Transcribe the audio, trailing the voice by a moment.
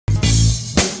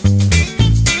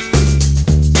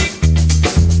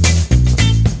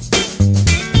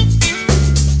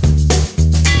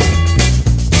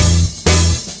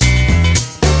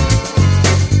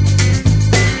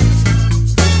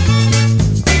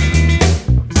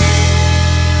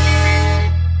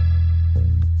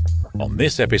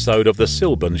this episode of the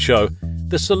SYLBOURNE Show,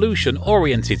 the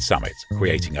Solution-Oriented Summit,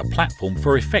 creating a platform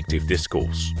for effective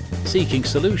discourse, seeking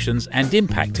solutions and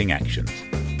impacting actions,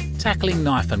 tackling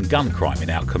knife and gun crime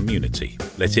in our community.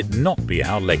 Let it not be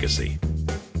our legacy.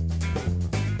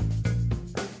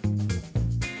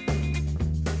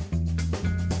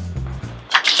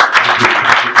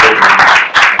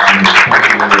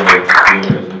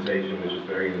 Presentation, which was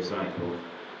very insightful,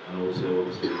 and also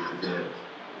obviously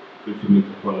good for me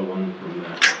to follow on from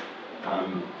that.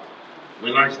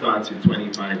 When I started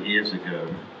 25 years ago,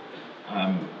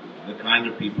 the kind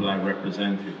of people I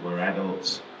represented were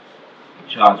adults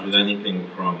charged with anything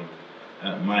from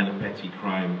minor petty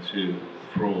crime to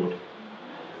fraud.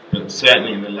 But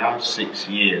certainly in the last 6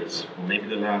 years, or maybe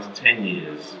the last 10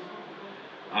 years,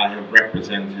 I have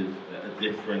represented a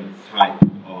different type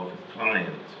of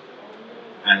client.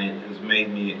 And it has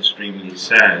made me extremely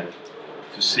sad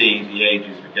to see the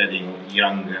ages getting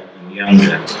younger and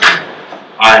younger.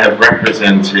 I have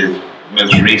represented,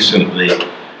 most recently,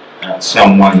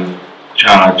 someone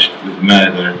charged with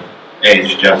murder,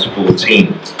 aged just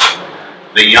 14.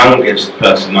 The youngest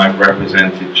person I've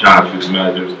represented charged with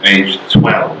murder is aged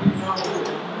 12.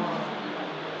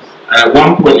 At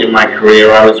one point in my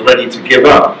career, I was ready to give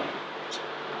up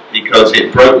because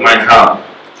it broke my heart.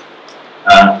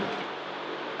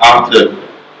 After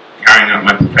carrying out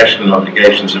my professional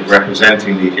obligations of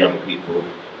representing these young people,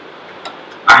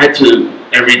 I had to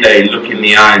every day look in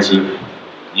the eyes of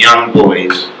young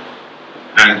boys,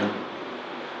 and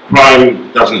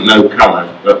crime doesn't know colour,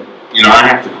 but I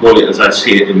have to call it as I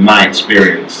see it in my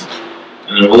experience.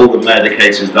 And of all the murder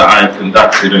cases that I have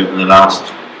conducted over the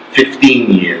last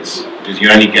 15 years, because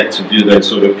you only get to do those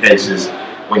sort of cases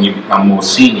when you become more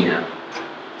senior.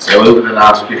 So over the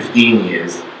last 15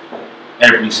 years,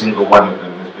 every single one of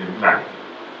them has been black.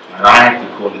 And I have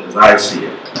to call it as I see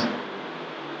it.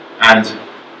 And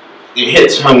it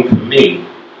hits home for me,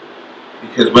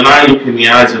 because when I look in the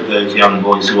eyes of those young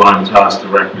boys who I'm tasked to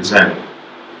represent,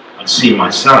 I see my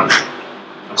son.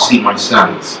 I see my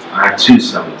sons. I have 2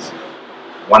 sons.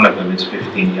 One of them is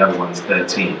 15, the other one's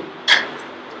 13.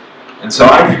 And so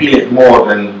I feel it more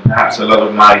than perhaps a lot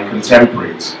of my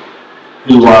contemporaries,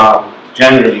 who are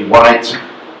generally white,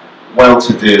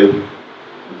 well-to-do,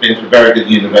 have been to very good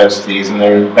universities, and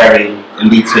they're in a very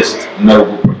elitist,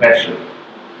 noble profession.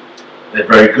 They're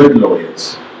very good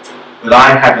lawyers. But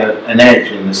I have an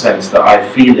edge in the sense that I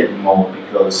feel it more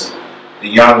because the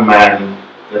young man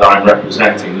that I'm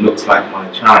representing looks like my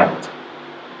child.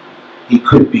 He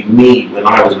could be me when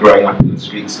I was growing up in the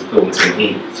streets of Thornton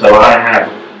Heath. So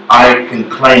I can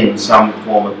claim some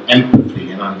form of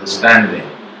empathy and understanding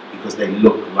because they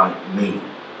look like me.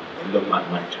 They look like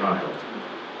my child.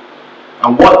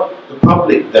 And what the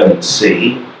public don't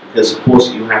see, because of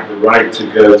course you have the right to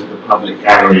go to the public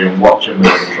gallery and watch a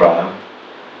murder trial,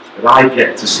 but I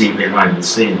get to see behind the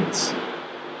scenes,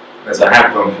 as I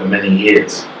have done for many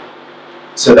years.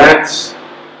 So that's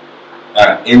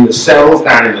in the cells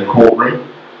down in the courtroom.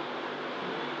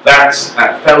 That's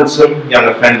at Feltham Young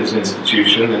Offenders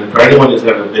Institution, and for anyone who's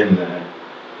ever been there,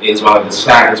 it is one of the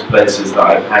saddest places that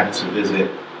I've had to visit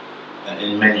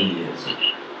in many years.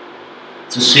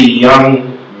 To see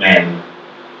young men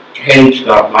caged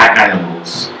up like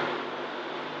animals,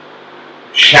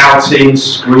 shouting,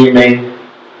 screaming,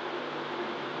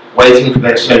 waiting for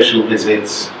their social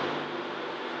visits,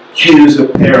 queues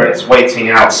of parents waiting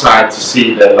outside to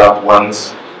see their loved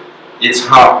ones. It's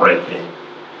heartbreaking.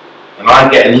 And I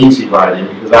get an easy ride in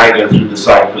because I go through the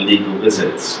site for legal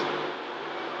visits.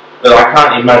 But I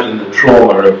can't imagine the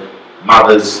trauma of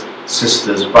mothers,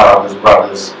 sisters, fathers,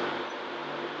 brothers,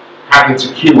 having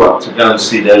to queue up to go and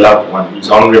see their loved one who's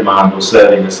on remand or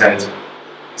serving a sentence.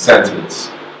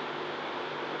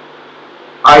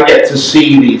 I get to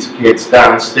see these kids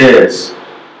downstairs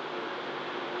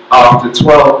after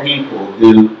 12 people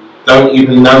who don't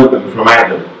even know them from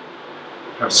Adam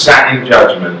have sat in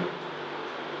judgment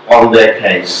on their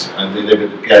case and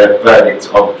delivered a verdict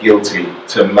of guilty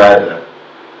to murder,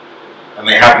 and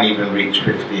they haven't even reached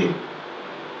 15.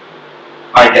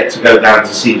 I get to go down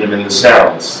to see them in the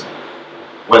cells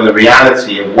when the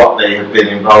reality of what they have been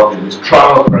involved in, this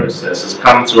trial process, has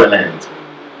come to an end,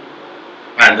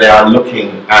 and they are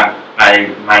looking at a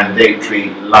mandatory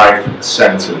life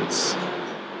sentence.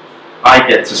 I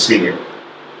get to see it.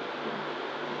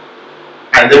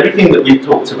 And everything that we've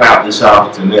talked about this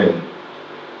afternoon,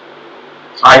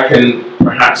 I can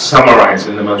perhaps summarize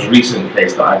in the most recent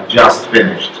case that I've just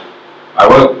finished. I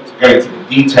won't go into the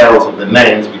details of the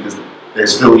names because they're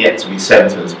still yet to be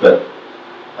sentenced, but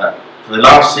for the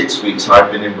last 6 weeks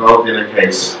I've been involved in a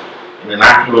case in an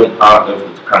affluent part of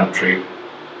the country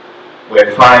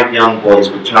where 5 young boys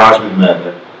were charged with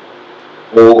murder,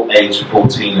 all aged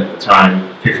 14 at the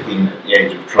time, 15 at the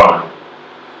age of trial.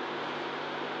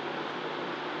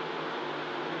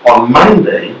 On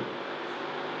Monday,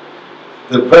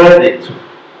 the verdict,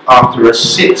 after a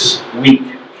 6-week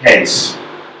case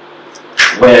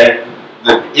where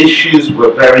the issues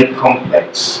were very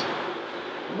complex,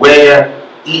 where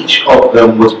each of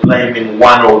them was blaming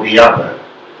one or the other,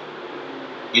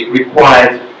 it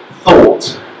required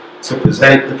thought to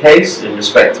present the case in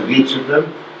respect of each of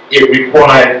them. It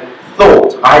required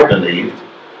thought, I believed,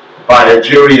 by a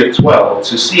jury of 12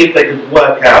 to see if they could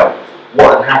work out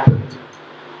what had happened,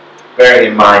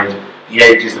 bearing in mind the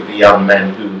ages of the young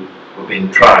men who were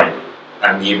being tried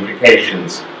and the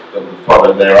implications that would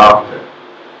follow thereafter.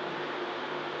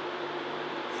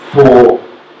 4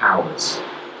 hours.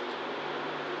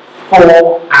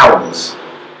 4 hours.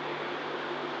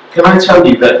 Can I tell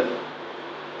you that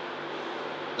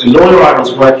the lawyer I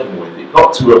was working with, it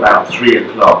got to about 3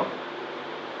 o'clock,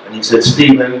 and he said,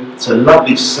 "Stephen, it's a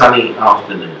lovely sunny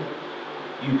afternoon.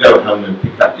 You go home and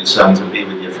pick up your sons and be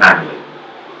with your family.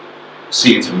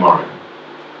 See you tomorrow."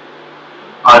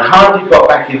 I'd hardly got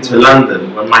back into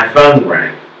London when my phone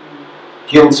rang.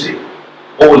 Guilty,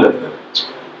 all of them.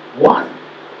 What?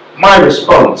 My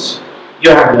response,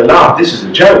 "You're having a laugh, this is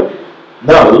a joke."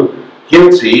 No,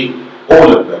 guilty,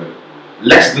 all of them.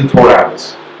 Less than 4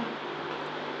 hours.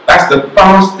 That's the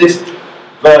fastest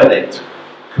verdict,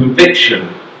 conviction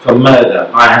for murder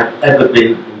I have ever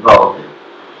been involved in.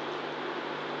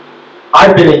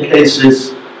 I've been in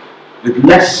cases with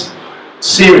less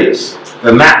serious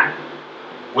than that,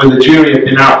 when the jury had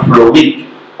been out for a week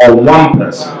on one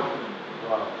person.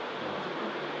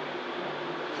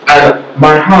 And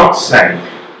my heart sank.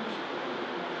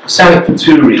 It sank for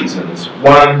 2 reasons.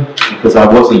 1, because I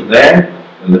wasn't there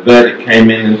when the verdict came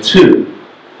in, and 2,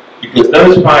 because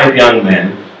those 5 young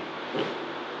men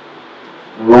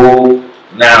were all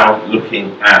now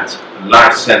looking at a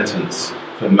life sentence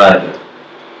for murder.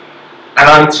 And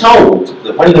I'm told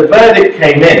that when the verdict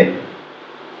came in,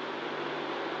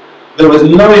 there was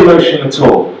no emotion at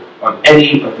all on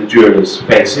any of the jurors'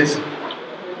 faces.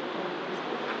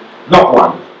 Not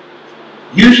one.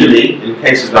 Usually, in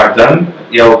cases I've done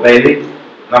at the Old Bailey,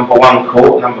 number 1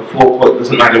 court, number 4 court,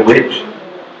 doesn't matter which,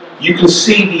 you can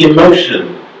see the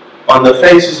emotion on the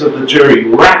faces of the jury,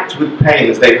 racked with pain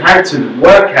as they've had to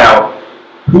work out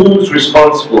who's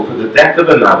responsible for the death of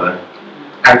another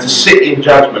and to sit in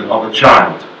judgment of a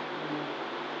child.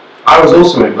 I was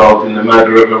also involved in the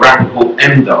murder of a rapper called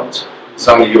M.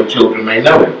 Some of your children may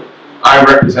know him. I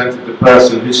represented the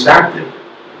person who stabbed him.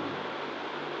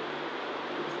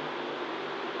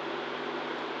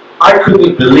 I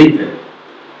couldn't believe it.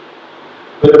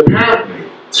 But apparently,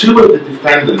 2 of the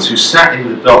defendants who sat in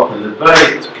the dock when the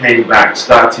verdict came back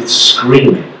started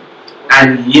screaming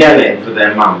and yelling for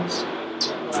their mums.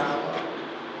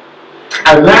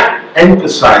 And that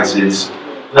emphasizes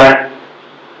that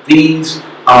these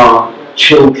are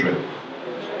children.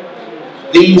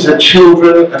 These are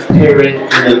children appearing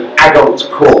in an adult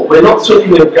court. We're not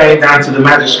talking of going down to the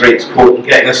magistrate's court and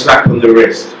getting a slap on the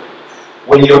wrist.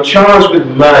 When you're charged with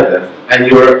murder and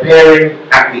you're appearing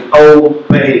at the Old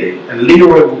Bailey, and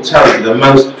Leroy will tell you, the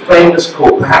most famous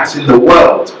court perhaps in the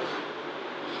world,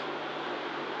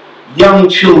 young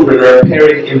children are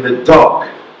appearing in the dock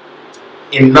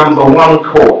in number 1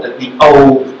 court at the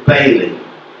Old Bailey.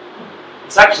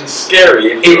 It's actually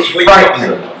scary. It's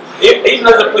frightening. Even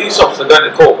as a police officer going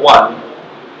to court 1,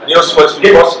 and you're supposed to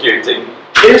be prosecuting.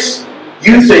 Yes,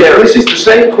 you think this is the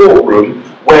same courtroom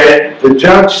where the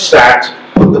judge sat,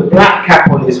 put the black cap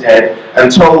on his head,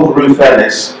 and told Ruth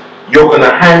Ellis, "You're going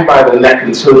to hang by the neck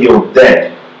until you're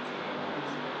dead."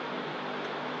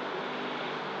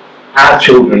 Our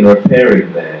children are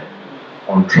appearing there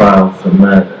on trial for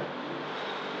murder.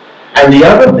 And the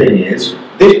other thing is,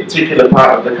 this particular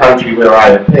part of the country where I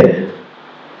appeared,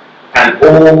 an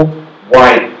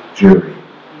all-white jury.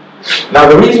 Now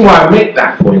the reason why I make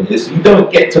that point is you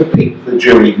don't get to pick the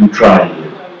jury who try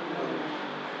you.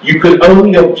 You can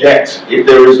only object if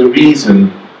there is a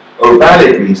reason, or a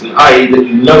valid reason, i.e. that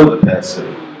you know the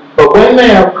person. But when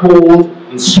they are called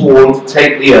and sworn to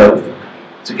take the oath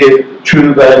to give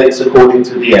true verdicts according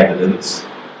to the evidence,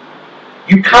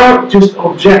 you can't just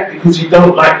object because you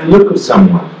don't like the look of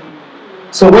someone.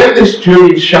 So when this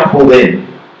jury shuffled in,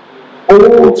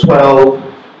 all 12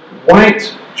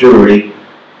 white jury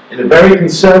in a very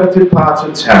conservative part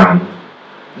of town,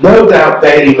 no doubt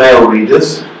Daily Mail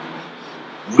readers,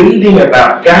 reading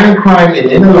about gang crime in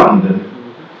inner London,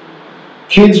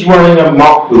 kids running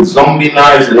amok with zombie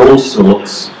knives and all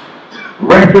sorts,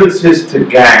 references to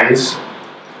gangs,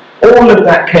 All of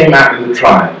that came out in the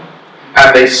trial.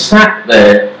 And they sat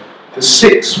there for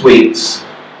 6 weeks,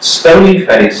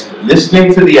 stony-faced,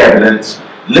 listening to the evidence,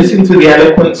 listening to the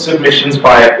eloquent submissions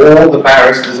by all the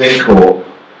barristers in court.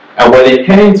 And when it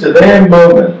came to their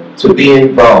moment to be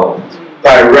involved,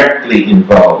 directly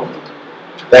involved,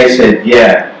 they said,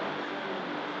 yeah,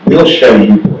 we'll show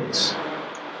you boys.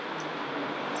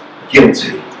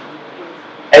 Guilty.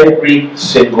 Every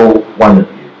single one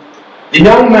of you. The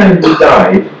young man who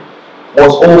died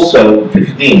was also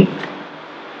 15.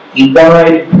 He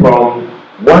died from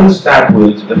one stab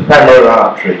wound to the femoral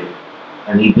artery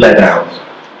and he bled out.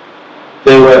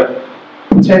 There were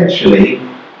potentially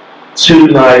 2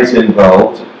 knives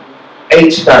involved, 8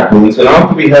 stab wounds, and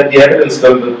after we heard the evidence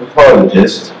from the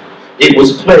pathologist, it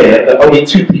was clear that only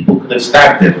 2 people could have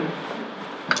stabbed him.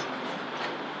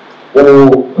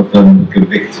 All of them were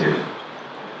convicted.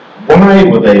 Why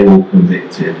were they all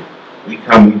convicted? We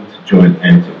come to joint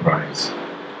enterprise.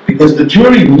 Because the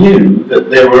jury knew that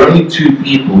there were only 2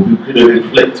 people who could have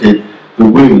inflicted the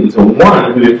wounds, and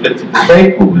one who inflicted the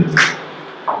fatal wound.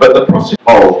 But the prosecution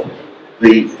of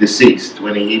the deceased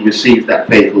when he received that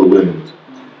fatal wound.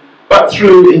 But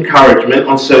through encouragement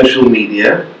on social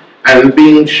media and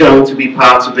being shown to be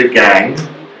part of a gang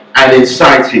and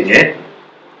inciting it,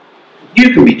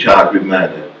 you can be charged with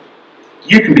murder.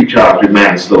 You can be charged with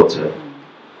manslaughter.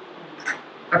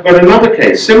 I've got another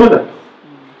case, similar.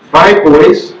 5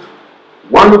 boys,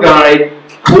 1 guy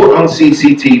caught on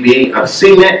CCTV, I've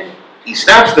seen it, he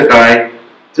stabs the guy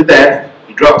to death,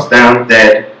 he drops down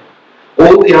dead.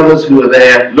 All the others who are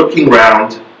there looking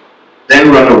round,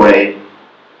 then run away,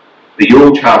 but you're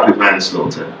all charged with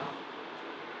manslaughter.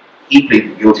 He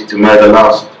pleaded guilty to murder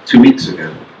last 2 weeks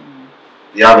ago.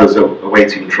 The others are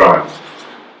awaiting trial.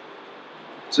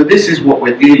 So this is what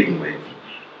we're dealing with.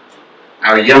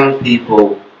 Our young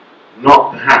people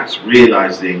not perhaps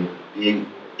realizing the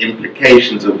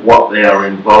implications of what they are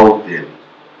involved in.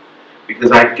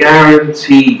 Because I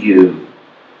guarantee you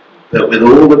that with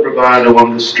all the bravado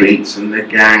on the streets and the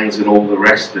gangs and all the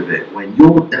rest of it, when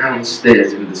you're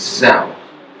downstairs in the cell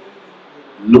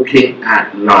looking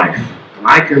at life, and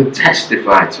I can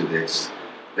testify to this,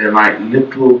 they're like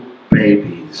little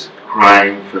babies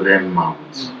crying for their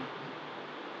mums.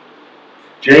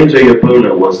 James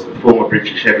Oyelowo was the former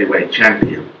British heavyweight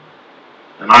champion,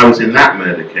 and I was in that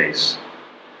murder case.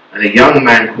 And a young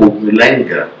man called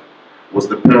Mulenga was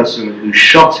the person who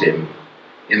shot him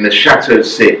in the Chateau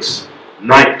 6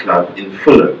 nightclub in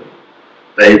Fulham.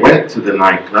 They went to the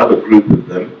nightclub, a group of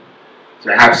them,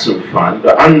 to have some fun,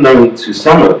 but unknown to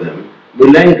some of them,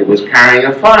 Mulenga was carrying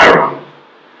a firearm.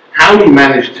 How he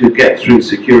managed to get through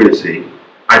security,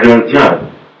 I don't know.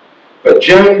 But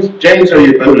James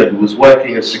Oyelowo, who was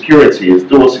working as security, as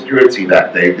door security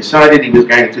that day, decided he was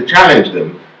going to challenge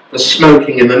them for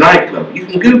smoking in the nightclub. You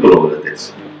can Google all of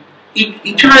this.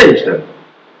 He challenged them.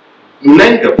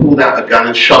 Mulenga pulled out a gun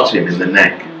and shot him in the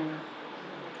neck.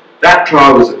 That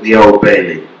trial was at the Old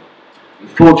Bailey.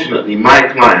 Unfortunately, my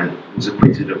client was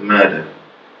acquitted of murder.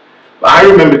 But I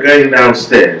remember going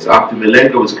downstairs after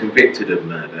Mulenga was convicted of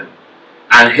murder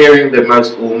and hearing the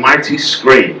most almighty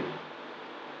scream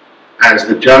as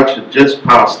the judge had just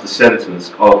passed the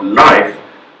sentence of life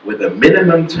with a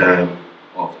minimum term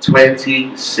of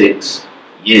 26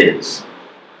 years.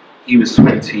 He was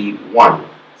 21.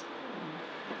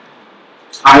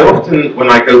 I often, when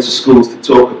I go to schools to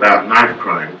talk about knife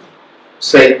crime,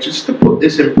 say, just to put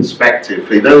this in perspective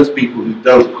for those people who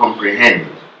don't comprehend,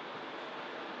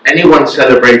 anyone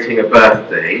celebrating a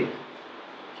birthday,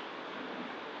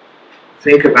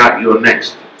 think about your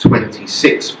next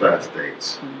 26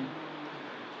 birthdays.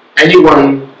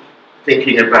 Anyone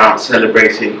thinking about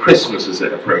celebrating Christmas as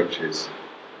it approaches,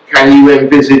 can you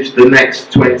envisage the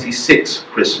next 26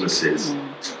 Christmases?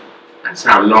 That's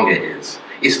how long it is.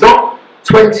 It's not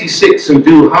 26 and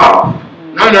do half.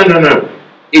 No.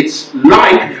 It's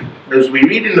life, as we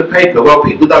read in the paper. Well,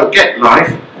 people don't get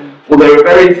life. Well, there are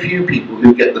very few people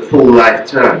who get the full life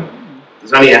term.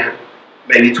 There's only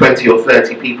maybe 20 or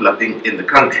 30 people, I think, in the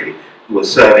country who are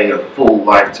serving a full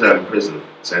life term prison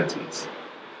sentence.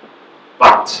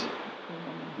 But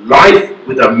life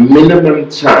with a minimum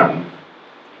term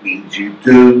means you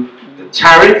do the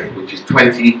tariff, which is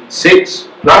 26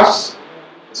 plus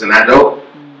as an adult,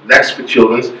 less for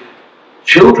children.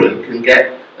 Children can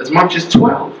get as much as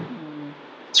 12.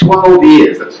 12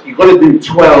 years. You've got to do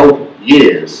 12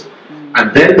 years.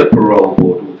 And then the parole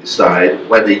board will decide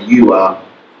whether you are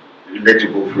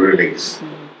eligible for release.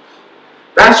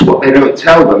 That's what they don't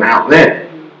tell them out there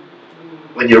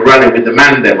when you're running with the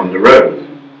man them on the road.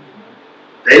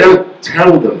 They don't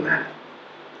tell them that.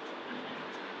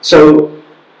 So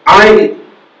I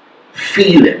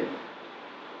feel it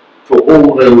for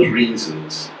all those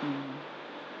reasons.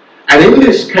 And in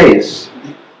this case,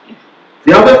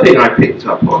 the other thing I picked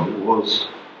up on was,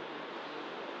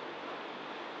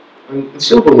 and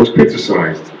Sylbourne was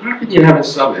criticised, how can you have a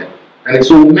summit and it's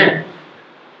all men?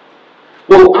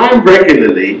 Well, I'm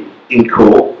regularly in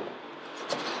court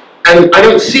and I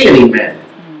don't see any men.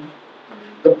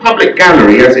 The public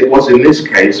gallery, as it was in this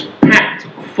case, packed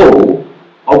full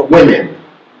of women.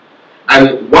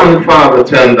 And one father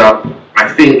turned up, I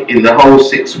think, in the whole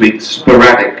 6 weeks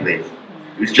sporadically.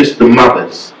 It was just the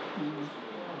mothers.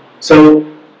 So,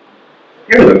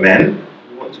 here are the men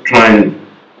who want to try and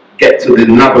get to the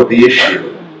nub of the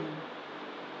issue.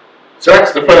 So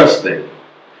that's the first thing.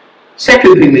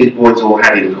 Second thing these boys all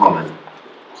had in common.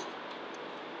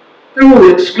 They're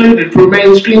all excluded from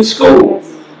mainstream school.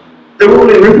 They're all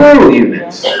in referral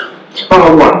units.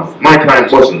 Bar one. My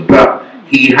client wasn't, but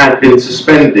he had been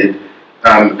suspended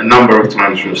a number of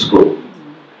times from school.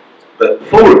 But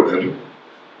 4 of them,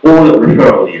 all at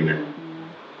referral unit.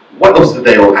 What else do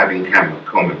they all have in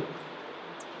common?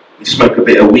 You smoke a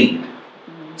bit of weed,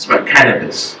 smoke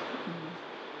cannabis.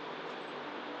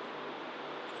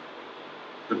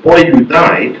 The boy who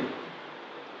died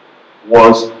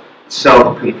was a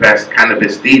self-confessed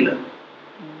cannabis dealer.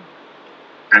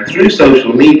 And through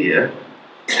social media,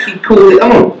 he called it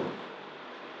on.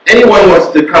 Anyone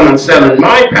wants to come and sell in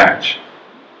my patch,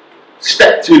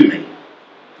 step to me.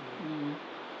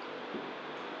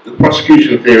 The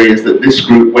prosecution theory is that this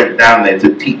group went down there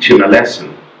to teach him a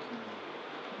lesson.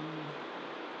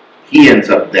 He ends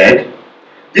up dead.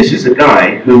 This is a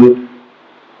guy who,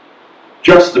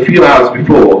 just a few hours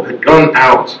before, had gone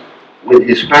out with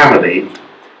his family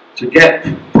to get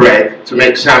bread to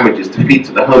make sandwiches to feed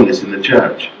to the homeless in the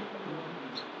church.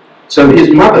 So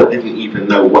his mother didn't even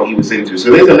know what he was into.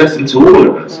 So there's a lesson to all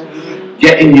of us.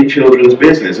 Get in your children's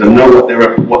business and know what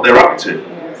they're up to.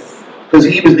 Because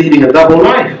he was leading a double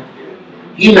life.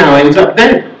 He now ends up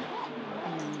dead.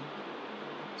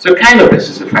 So cannabis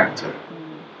is a factor.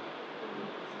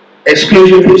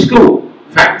 Exclusion from school,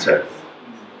 factor.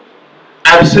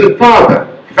 Absent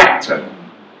father, factor.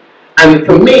 And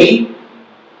for me,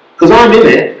 because I'm in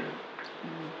it,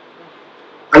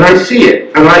 and I see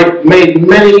it, and I've made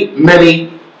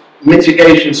many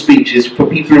mitigation speeches for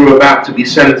people who are about to be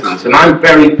sentenced, and I'm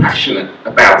very passionate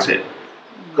about it,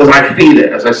 because I feel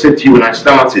it, as I said to you when I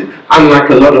started, unlike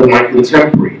a lot of my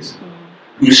contemporaries,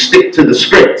 who stick to the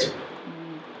script.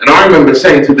 And I remember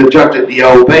saying to the judge at the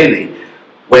Old Bailey,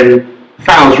 when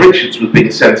Fowles Richards was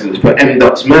being sentenced for M.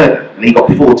 Dot's murder, and he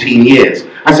got 14 years,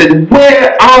 I said,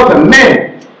 where are the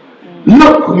men?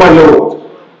 Look, my lord,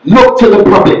 look to the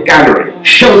public gallery,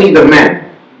 show me the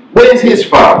men. Where's his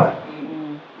father?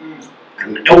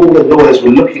 And all the lawyers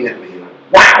were looking at me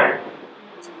like, wow.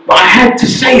 But I had to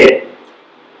say it.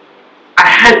 I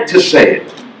had to say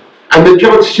it. And the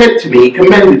judge said to me, he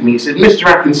commended me, he said, Mr.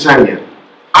 Akinsanya,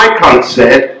 I can't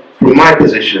say it from my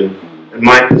position and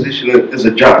my position as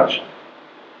a judge.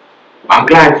 I'm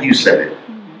glad you said it.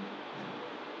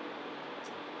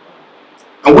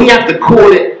 And we have to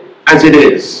call it as it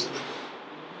is.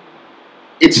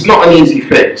 It's not an easy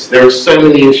fix. There are so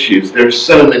many issues. There are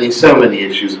so many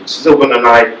issues. Sylbourne and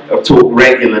I have talked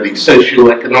regularly.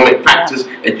 Socio-economic factors,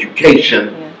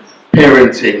 education,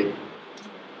 parenting.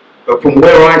 But from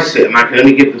where I sit, and I can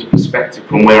only give this perspective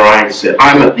from where I sit,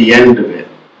 I'm at the end of it.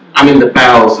 I'm in the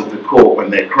bowels of the court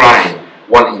when they're crying,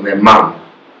 wanting their mum,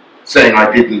 saying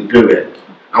I didn't do it.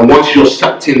 And once you're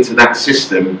sucked into that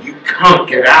system, you can't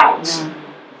get out.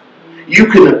 You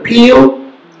can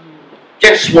appeal.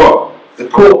 Guess what? The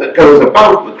court that goes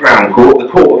above the Crown Court, the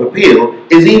Court of Appeal,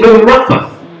 is even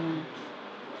rougher.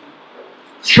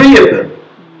 3 of them,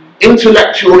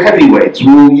 intellectual heavyweights,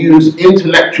 will use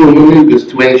intellectual maneuvers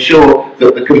to ensure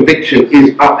that the conviction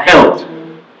is upheld.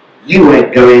 You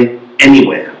ain't going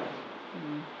anywhere.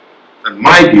 And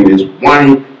my view is,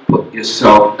 why put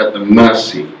yourself at the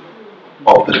mercy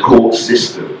of the court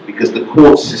system? Because the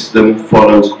court system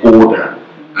follows order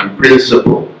and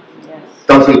principle,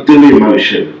 doesn't do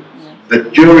emotion. The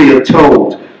jury are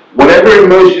told, whatever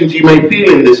emotions you may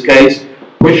feel in this case,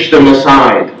 push them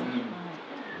aside.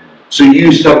 So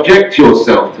you subject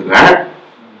yourself to that.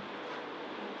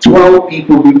 12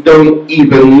 people who don't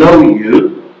even know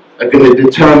you are going to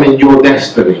determine your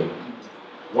destiny.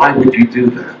 Why would you do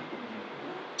that?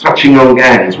 Touching on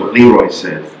gangs, what Leroy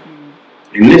said.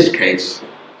 In this case,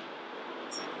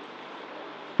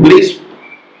 police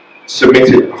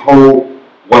submitted a whole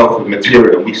wealth of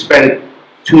material. We spent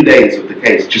 2 days of the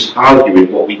case just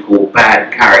arguing what we call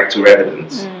bad character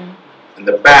evidence. And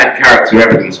the bad character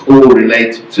evidence all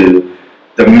related to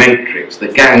the matrix, the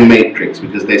gang matrix,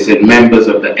 because they said members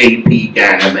of the AP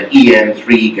gang and the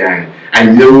EN3 gang,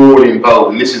 and they're all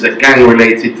involved, and this is a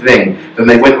gang-related thing. Then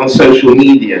they went on social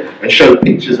media and showed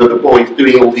pictures of the boys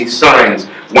doing all these signs.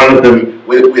 One of them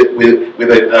with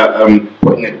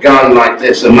putting a gun like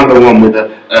this, another one with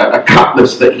a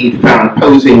cutlass that he'd found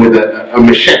posing with a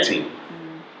machete.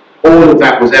 All of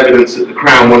that was evidence that the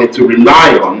Crown wanted to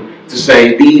rely on to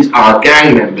say these are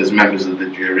gang members, members of the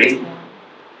jury.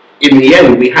 In the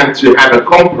end, we had to have a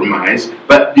compromise,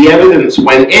 but the evidence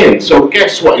went in. So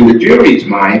guess what? In the jury's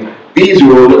mind, these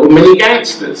were all little mini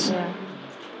gangsters. Yeah.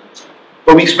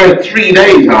 But we spent 3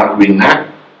 days arguing that.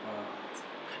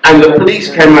 And the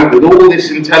police came up with all this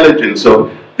intelligence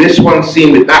of this one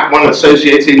seen with that one,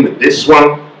 associating with this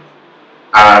one.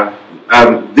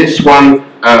 This one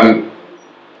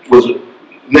was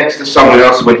next to someone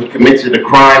else when he committed a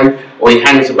crime, or he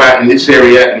hangs about in this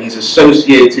area and he's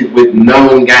associated with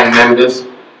known gang members.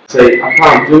 Say, I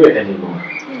can't do it anymore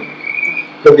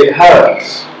because it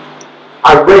hurts.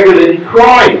 I regularly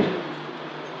cried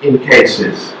in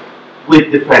cases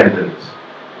with defendants.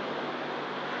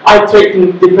 I've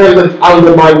taken defendants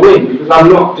under my wing because I'm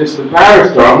not just a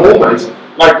barrister, I'm almost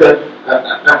like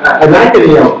an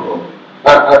agony uncle,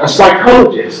 a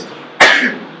psychologist.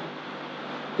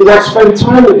 Because I spend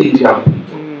time with these young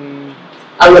people.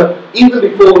 And even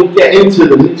before we get into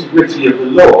the nitty-gritty of the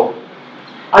law,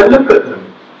 I look at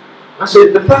them. I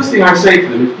say, the first thing I say to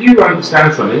them is, do you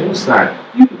understand something? What's that?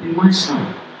 You could be my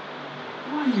son.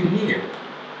 Why are you here?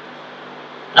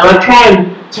 And I try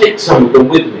and take some of them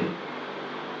with me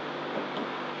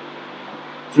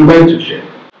through mentorship.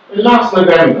 And last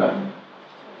November,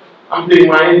 I'm doing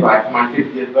my invite for my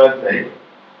 50th birthday.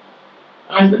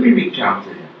 And I said, let me reach out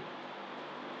to him.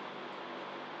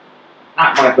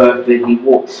 At my birthday, he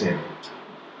walks in.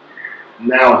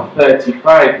 Now a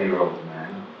 35-year-old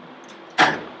man.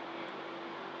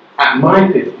 At my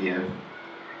 50th,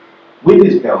 with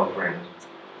his girlfriend,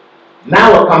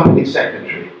 now a company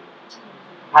secretary,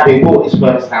 having bought his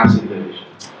first house in Lewisham.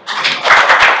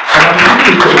 And I'm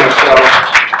thinking to myself,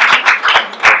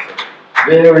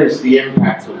 there is the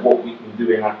impact of what we can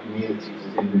do in our communities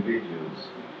as individuals.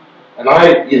 And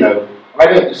I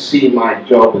don't just see my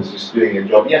job as just doing a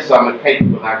job. Yes, I'm a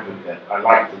capable advocate, I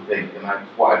like to think, and that's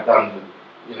what I've done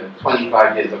for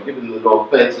 25 years. I've given the law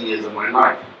 30 years of my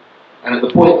life. And at the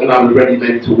point when I was ready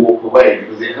maybe to walk away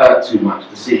because it hurt too much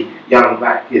to see young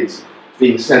black kids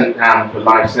being sent down for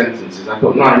life sentences, I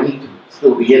thought, no, I need to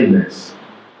still be in this.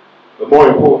 But more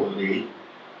importantly,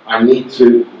 I need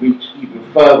to reach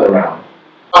even further out.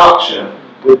 Archer,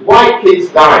 with white kids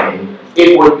dying,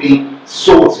 it would be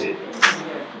sorted.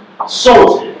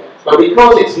 Sorted. But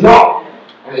because it's not,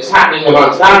 and it's happening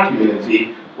amongst our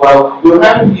community, well, we'll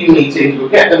have a few meetings, we'll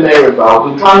get the mayor involved,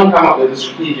 we'll try and come up with a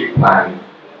strategic plan,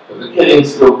 but the killing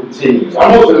still continues.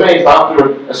 I'm also amazed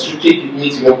after a strategic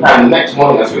meeting and plan, the next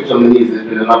morning I switch on the news, there's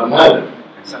been another murder.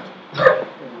 Exactly.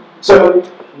 So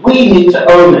we need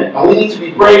to own it, and we need to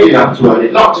be brave enough to own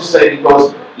it, not just say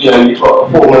because you've got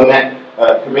a former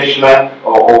commissioner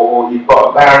or you've got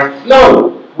a barrister.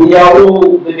 No. We are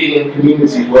all living in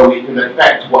communities where we can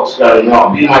affect what's going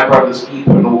on. Be my brother's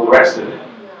keeper and all the rest of it.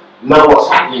 Know what's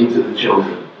happening to the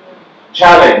children.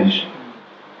 Challenge.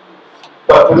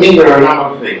 But for me, there are a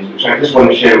number of things which I just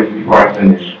want to share with you before I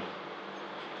finish.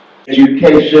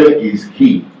 Education is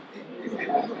key.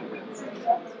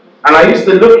 And I used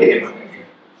to look at him.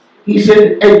 He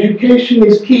said, education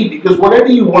is key because whatever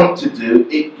you want to do,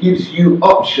 it gives you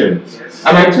options.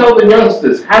 And I tell the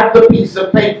youngsters, have the piece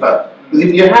of paper. Because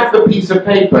if you have the piece of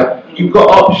paper, you've got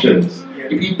options.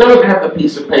 If you don't have the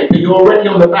piece of paper, you're already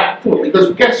on the back foot.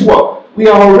 Because guess what? We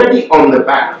are already on the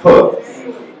back foot.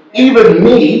 Even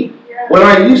me, when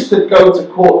I used to go to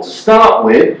court to start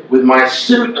with my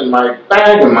suit and my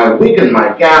bag and my wig and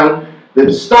my gown,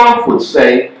 the staff would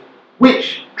say,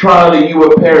 which trial are you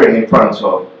appearing in front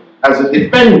of as a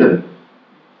defendant?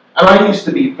 And I used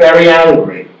to be very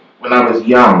angry when I was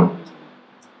young.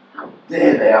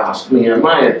 There they asked me, am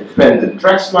I a defendant?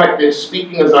 Dressed like this,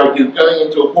 speaking as I do, going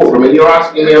into a courtroom, and you're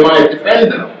asking me, am I a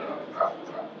defendant?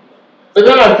 But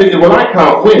then I figured, well, I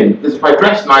can't win, because if I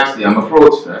dress nicely, I'm a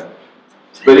fraudster.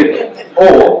 But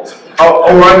or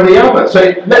I'm the other.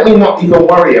 So let me not even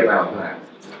worry about that.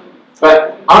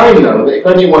 But I know that if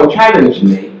anyone challenged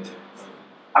me,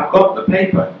 I've got the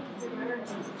paper.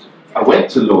 I went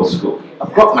to law school.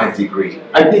 I've got my degree.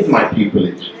 I did my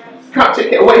pupillage. Can't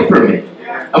take it away from me.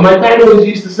 And my dad always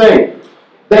used to say,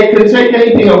 they can take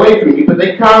anything away from you, but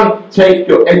they can't take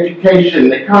your education,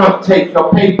 they can't take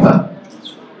your paper.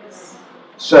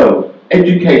 So,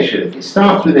 education, it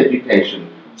starts with education.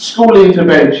 School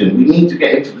intervention. We need to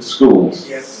get into the schools.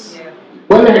 Yes. Yeah.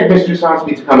 When the headmistress asked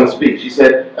me to come and speak, she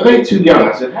said, "Are they too young?"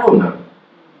 I said, "Hell no.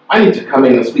 I need to come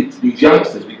in and speak to these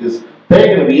youngsters because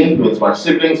they're going to be influenced by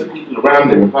siblings and people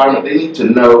around their environment. They need to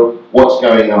know what's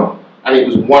going on." And it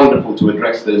was wonderful to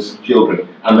address those children,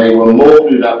 and they were more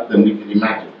clued up than we could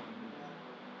imagine.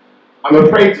 I'm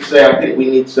afraid to say I think we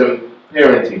need some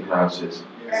parenting classes.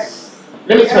 Yes.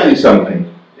 Let me tell you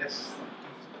something. Yes.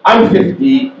 I'm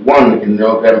 51 in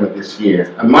November this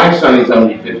year, and my son is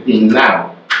only 15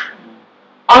 now.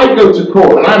 I go to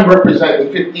court and I'm representing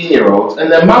 15-year-olds,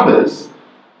 and their mothers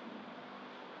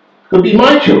could be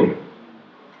my children.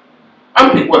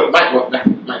 I'm thinking, well, it might not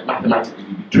mathematically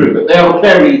be true, but they are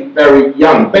very, very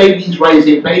young. Babies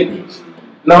raising babies.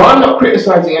 Now, I'm not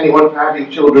criticizing anyone for having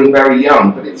children very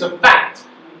young, but it's a fact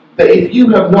that if you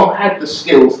have not had the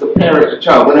skills to parent a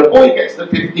child, when a boy gets to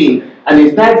 15 and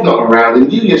his dad's not around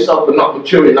and you yourself are not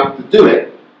mature enough to do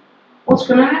it, what's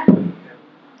going to happen?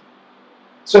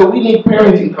 So we need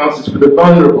parenting classes for the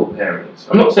vulnerable parents.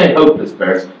 I'm not saying hopeless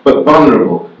parents, but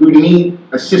vulnerable, who need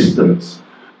assistance.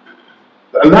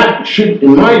 And that should,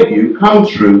 in my view, come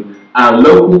through our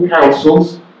local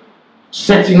councils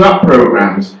setting up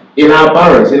programs in our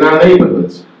boroughs, in our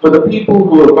neighbourhoods, for the people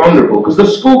who are vulnerable, because the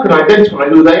school can identify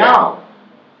who they are.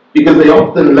 Because they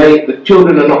often late, the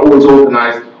children are not always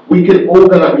organised. We can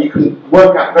organise, you can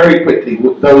work out very quickly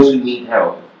with those who need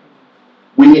help.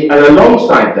 And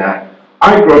alongside that,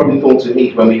 I grew up in Thornton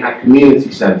Heath when we had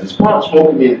community centres,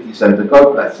 Parchmore Community Centre,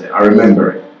 God bless it, I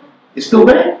remember it. It's still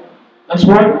there. That's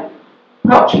where I went.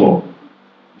 Parchmore.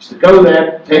 Used to go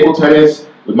there, table tennis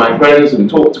with my friends and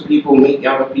talk to people, meet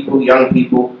other people, young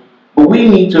people. But we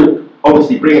need to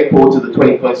obviously bring it forward to the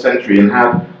 21st century and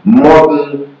have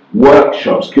modern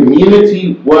workshops,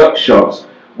 community workshops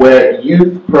where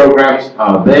youth programs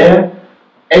are there,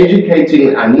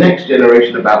 educating our next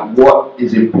generation about what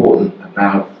is important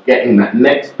about getting that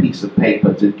next piece of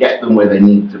paper to get them where they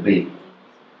need to be.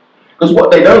 Because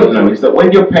what they don't know is that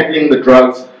when you're peddling the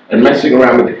drugs and messing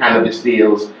around with the cannabis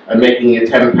deals and making your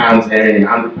 £10 there and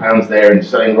 £100 there and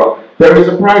selling rock, there is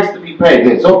a price to be paid,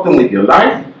 and it's often with your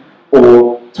life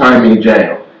or time in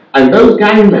jail. And those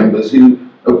gang members who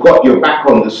have got your back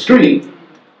on the street,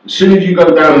 as soon as you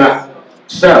go down that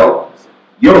cell,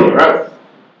 you're on your own.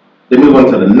 They move on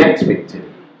to the next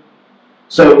victim.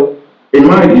 So, in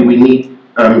my view, we need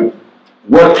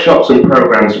workshops and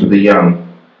programs for the young.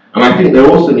 And I think there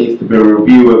also needs to be a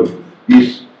review of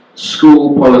these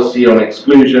school policy on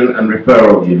exclusion and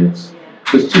referral units.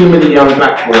 Because too many young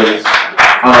black boys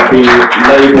are being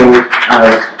labelled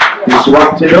as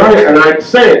disrupted. And I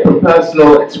say it from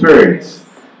personal experience.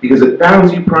 Because at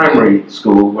Downsview Primary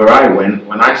School, where I went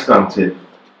when I started,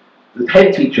 the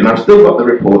head teacher, and I've still got the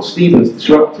report, Stephen's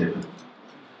disruptive.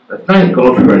 But thank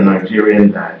God for a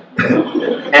Nigerian dad.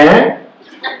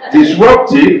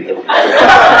 Disruptive?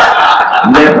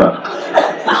 Never.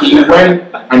 He went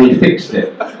and he fixed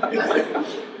it.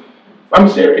 I'm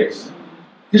serious.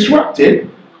 Disruptive?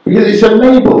 Because it's a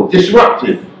label,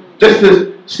 disruptive. Just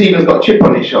as Stephen's got a chip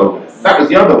on his shoulder. That was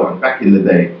the other one back in the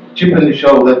day. Chip on his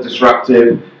shoulder,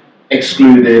 disruptive,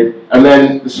 excluded, and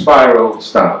then the spiral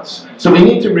starts. So we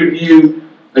need to review,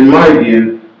 in my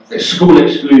view, school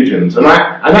exclusions. And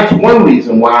that's one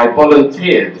reason why I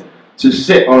volunteered to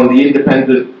sit on the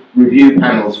independent review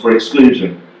panels for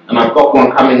exclusion. And I've got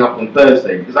one coming up on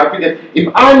Thursday, because I figured if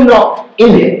I'm not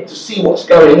in it to see what's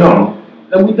going on,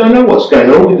 then we don't know what's going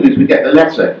on. All we do is we get the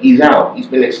letter, he's out, he's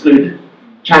been excluded.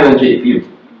 Challenge it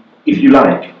if you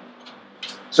like.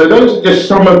 So those are just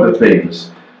some of the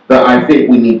things that I think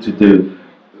we need to do.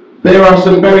 There are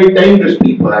some very dangerous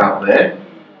people out there,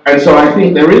 and so I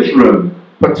think there is room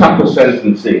for tougher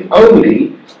sentencing,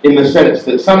 only in the sense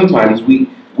that sometimes we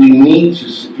need to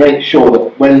make sure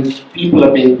that when people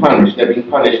are being punished, they're being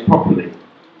punished properly.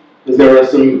 Because there are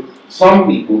some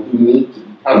people who need to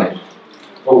be punished.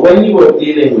 But when you are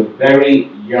dealing with very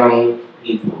young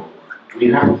people, we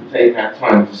have to take our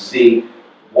time to see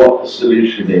what the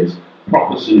solution is.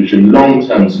 Proper solution,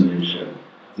 long-term solution.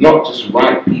 Not just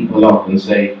write people off and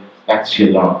say, that's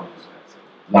your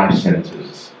life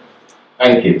sentence.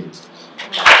 Thank you.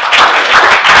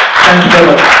 Thank you very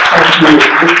much. Thank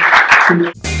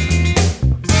you.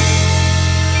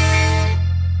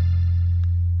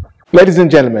 Ladies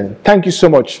and gentlemen, thank you so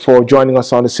much for joining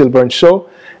us on the SYLBOURNE Show.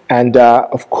 And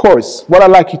of course, what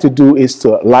I'd like you to do is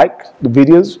to like the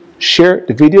videos, share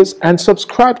the videos, and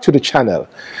subscribe to the channel.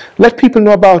 Let people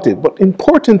know about it. But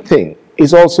important thing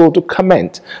is also to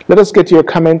comment. Let us get your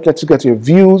comment, let's get your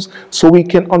views, so we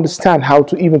can understand how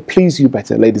to even please you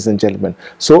better, ladies and gentlemen.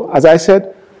 So, as I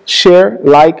said, share,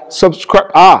 like,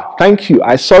 subscribe. Thank you.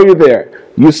 I saw you there.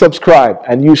 you subscribed,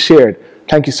 and you shared.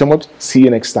 Thank you so much. See you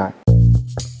next time.